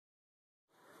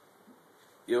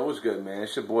Yo, what's good, man?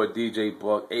 It's your boy DJ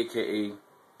Buck, aka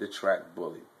the Track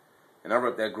Bully, and I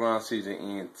rep that grind season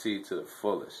ENT to the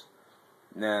fullest.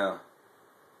 Now,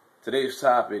 today's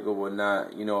topic or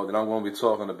whatnot, that I'm going to be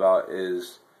talking about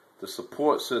is the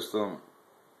support system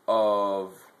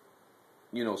of,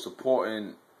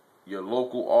 supporting your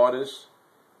local artists.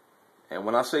 And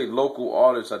when I say local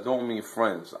artists, I don't mean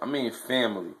friends. I mean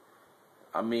family.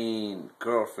 I mean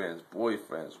girlfriends,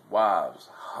 boyfriends, wives,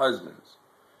 husbands,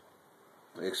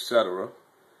 etc.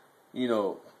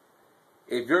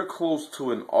 If you're close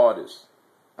to an artist,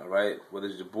 all right, whether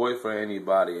it's your boyfriend,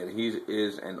 anybody, and he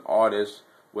is an artist,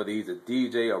 whether he's a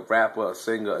DJ, a rapper, a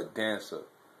singer, a dancer,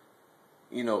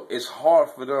 it's hard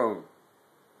for them,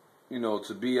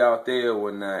 to be out there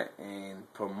or not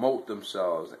and promote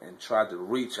themselves and try to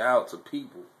reach out to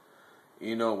people.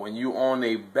 When you on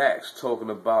their backs talking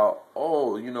about,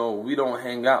 we don't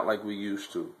hang out like we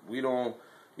used to. We don't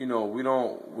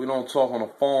talk on the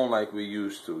phone like we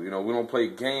used to. We don't play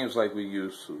games like we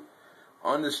used to.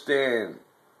 Understand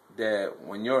that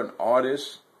when you're an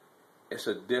artist, it's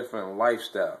a different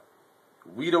lifestyle.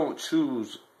 We don't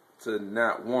choose to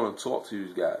not want to talk to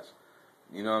you guys.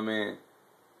 You know what I mean?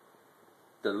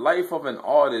 The life of an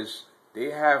artist,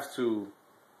 they have to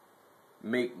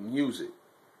make music.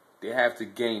 They have to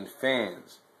gain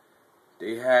fans.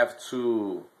 They have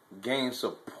to gain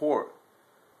support,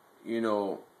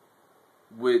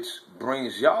 which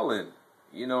brings y'all in.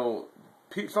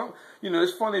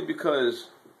 It's funny because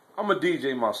I'm a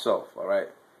DJ myself, all right?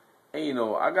 And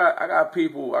I got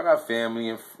people, I got family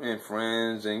and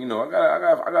friends, and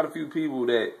I got a few people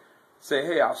that say,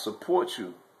 "Hey, I'll support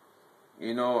you."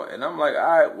 And I'm like,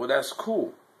 "All right, well that's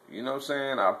cool." You know what I'm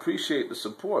saying? I appreciate the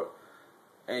support.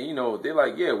 And they're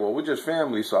like, "Yeah, well we're just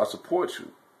family, so I support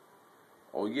you."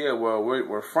 "Oh yeah, well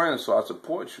we're friends, so I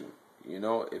support you."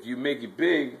 If you make it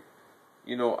big,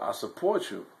 I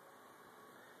support you.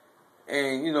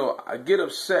 And I get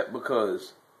upset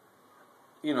because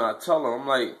I tell them, I'm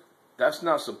like, that's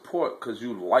not support because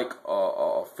you like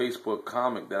a Facebook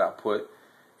comment that I put.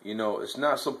 It's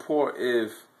not support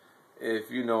if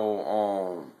what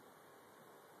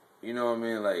I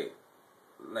mean, like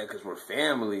because we're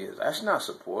family. That's not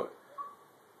support.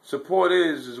 Support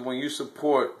is when you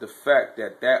support the fact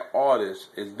that that artist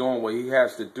is doing what he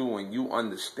has to do, and you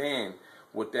understand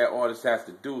what that artist has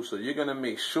to do. So you're gonna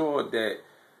make sure that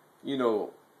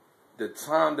the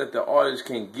time that the artist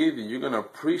can give you, you're gonna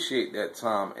appreciate that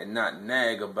time and not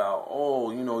nag about,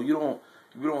 you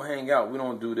don't hang out, we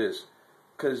don't do this,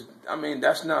 because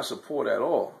that's not support at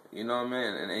all. You know what I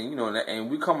mean? And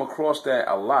we come across that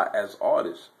a lot as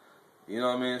artists. You know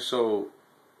what I mean? So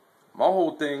my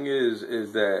whole thing is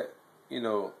that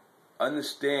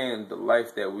understand the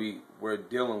life that we're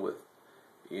dealing with.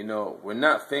 We're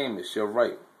not famous. You're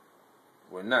right.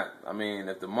 We're not.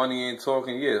 If the money ain't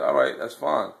talking, yeah, all right, that's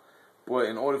fine. But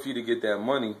in order for you to get that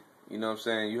money, you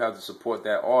have to support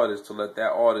that artist to let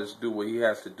that artist do what he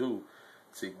has to do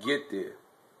to get there.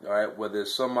 All right, whether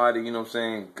it's somebody,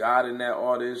 guiding that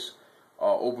artist,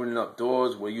 opening up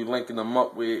doors where you linking them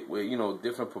up with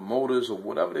different promoters or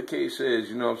whatever the case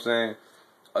is,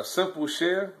 a simple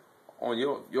share on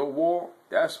your wall,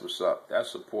 that's what's up. That's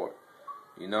support.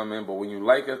 But when you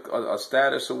like a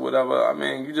status or whatever,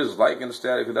 you just liking the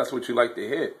status because that's what you like to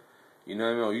hear.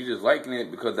 Or you just liking it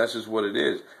because that's just what it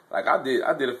is. Like I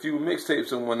did a few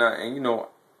mixtapes and whatnot, and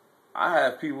I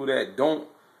have people that don't,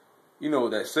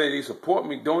 that say they support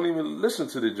me, don't even listen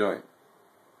to the joint.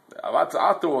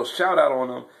 I throw a shout out on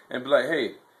them and be like,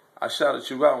 "Hey, I shouted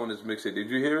you out on this mixtape. Did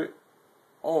you hear it?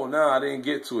 Oh, no, I didn't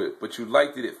get to it, but you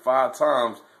liked it 5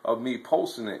 times of me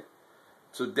posting it."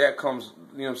 So that comes,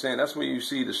 that's when you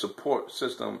see the support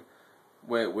system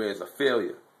where it's a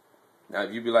failure. Now,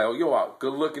 if you be like, "Oh, yo,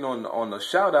 good looking on the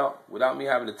shout out," without me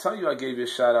having to tell you I gave you a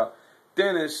shout out,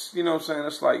 then it's,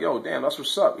 it's like, yo, damn, that's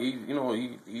what's up.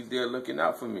 He's there looking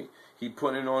out for me. He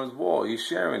putting it on his wall. He's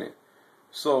sharing it.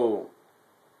 So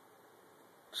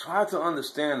try to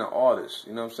understand the artist,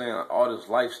 an artist's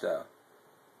lifestyle.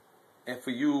 And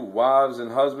for you wives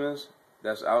and husbands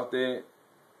that's out there,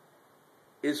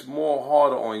 it's more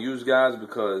harder on you guys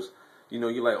because,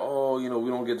 you're like, we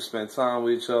don't get to spend time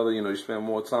with each other. You spend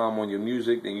more time on your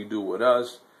music than you do with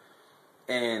us.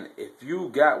 And if you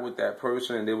got with that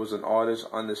person and there was an artist,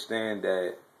 understand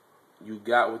that you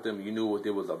got with them, you knew what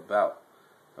it was about.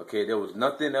 Okay, there was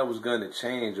nothing that was going to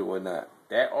change or whatnot.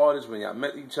 That artist, when y'all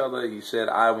met each other, he said,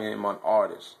 "I am an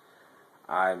artist.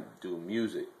 I do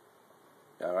music."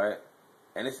 All right?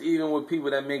 And it's even with people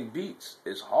that make beats.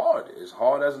 It's hard. It's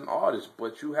hard as an artist,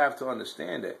 but you have to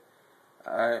understand that.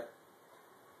 All right?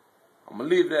 I'm going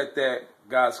to leave it at that.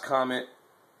 Guys, comment,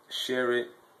 share it,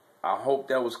 I hope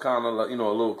that was kind of, a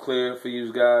little clear for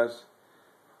you guys.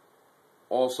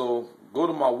 Also, go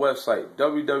to my website,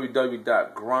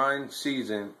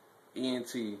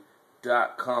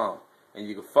 www.grindseasonent.com. And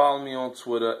you can follow me on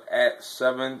Twitter at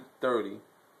 730,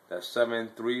 that's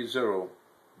 730,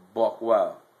 Buck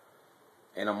Wild.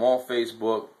 And I'm on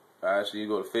Facebook. Alright, so you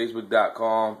go to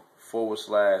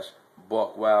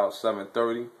facebook.com/Buck Wild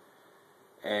 730.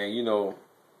 And,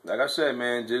 like I said,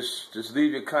 man, just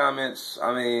leave your comments.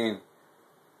 I mean,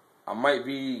 I might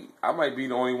be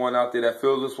the only one out there that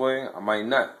feels this way. I might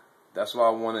not. That's why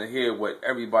I want to hear what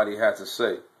everybody has to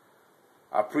say.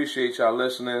 I appreciate y'all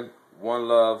listening. One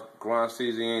love, Grind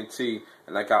Season ENT.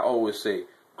 And like I always say,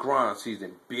 Grind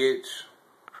Season, bitch.